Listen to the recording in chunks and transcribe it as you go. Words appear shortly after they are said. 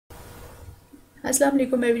Assalamu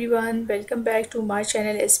alaikum everyone, welcome back to my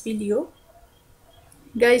channel SP Leo.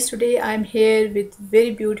 Guys, today I'm here with very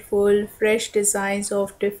beautiful fresh designs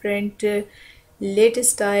of different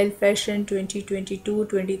latest style fashion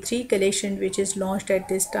 2022-23 collection which is launched at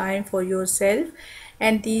this time for yourself,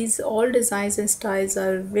 and these all designs and styles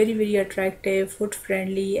are very attractive, foot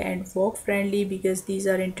friendly and walk friendly because these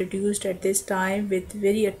are introduced at this time with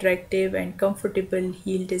very attractive and comfortable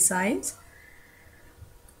heel designs.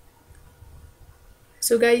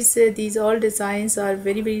 So guys, these all designs are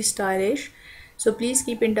very stylish, so please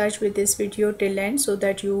keep in touch with this video till end so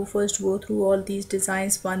that you first go through all these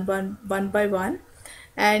designs one by one,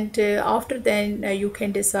 and after then you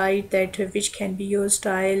can decide that which can be your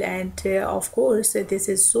style, and of course this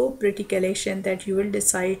is so pretty collection that you will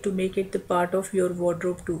decide to make it the part of your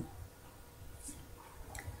wardrobe too.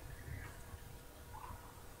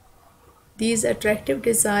 These attractive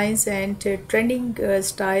designs and trending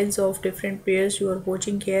styles of different pairs you are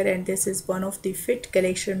watching here, and this is one of the fit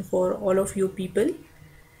collection for all of you people.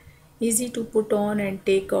 Easy to put on and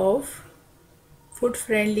take off, foot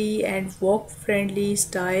friendly and walk friendly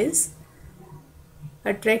styles,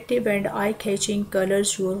 attractive and eye-catching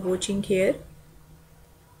colors you are watching here.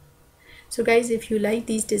 So guys, if you like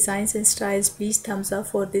these designs and styles, please thumbs up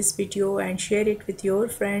for this video and share it with your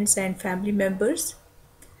friends and family members.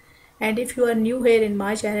 And if you are new here in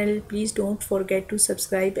my channel, please don't forget to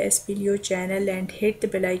subscribe SP Leo channel and hit the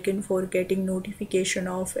bell icon for getting notification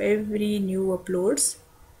of every new uploads.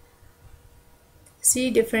 See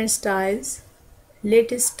different styles,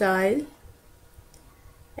 latest style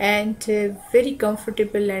and very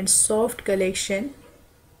comfortable and soft collection.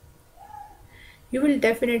 You will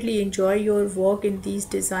definitely enjoy your walk in these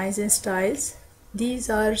designs and styles. These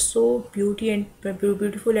are so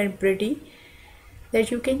beautiful and pretty that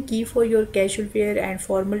you can keep for your casual wear and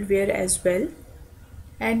formal wear as well.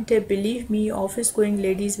 And believe me, office going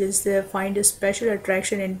ladies will find a special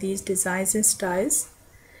attraction in these designs and styles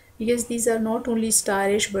because these are not only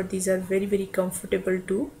stylish but these are very comfortable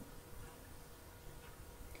too.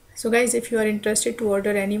 So guys, if you are interested to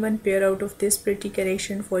order any one pair out of this pretty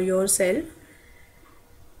collection for yourself,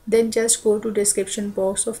 then just go to description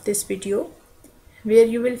box of this video where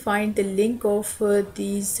you will find the link of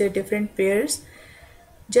these different pairs.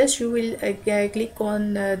 Just you will click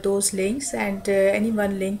on those links, and any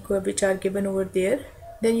one link which are given over there,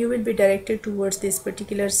 then you will be directed towards this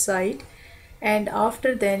particular site, and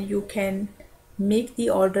after then you can make the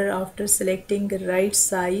order after selecting the right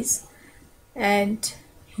size and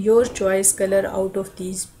your choice color out of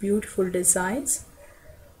these beautiful designs.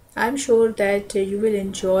 I'm sure that you will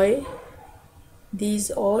enjoy these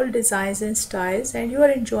all designs and styles, and you are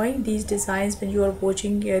enjoying these designs when you are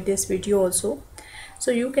watching this video also. So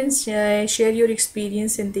you can share your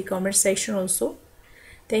experience in the comment section also.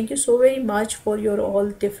 Thank you so very much for your all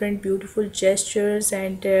different beautiful gestures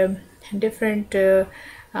and different that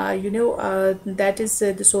is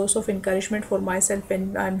the source of encouragement for myself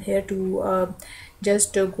when I'm here to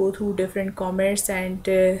just go through different comments and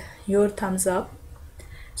your thumbs up.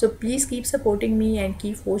 So please keep supporting me and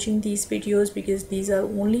keep watching these videos because these are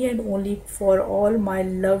only and only for all my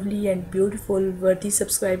lovely and beautiful worthy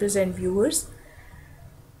subscribers and viewers.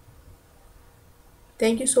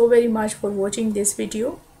 Thank you so very much for watching this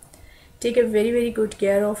video. Take a very good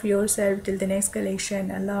care of yourself till the next collection.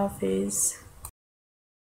 Allah Hafiz.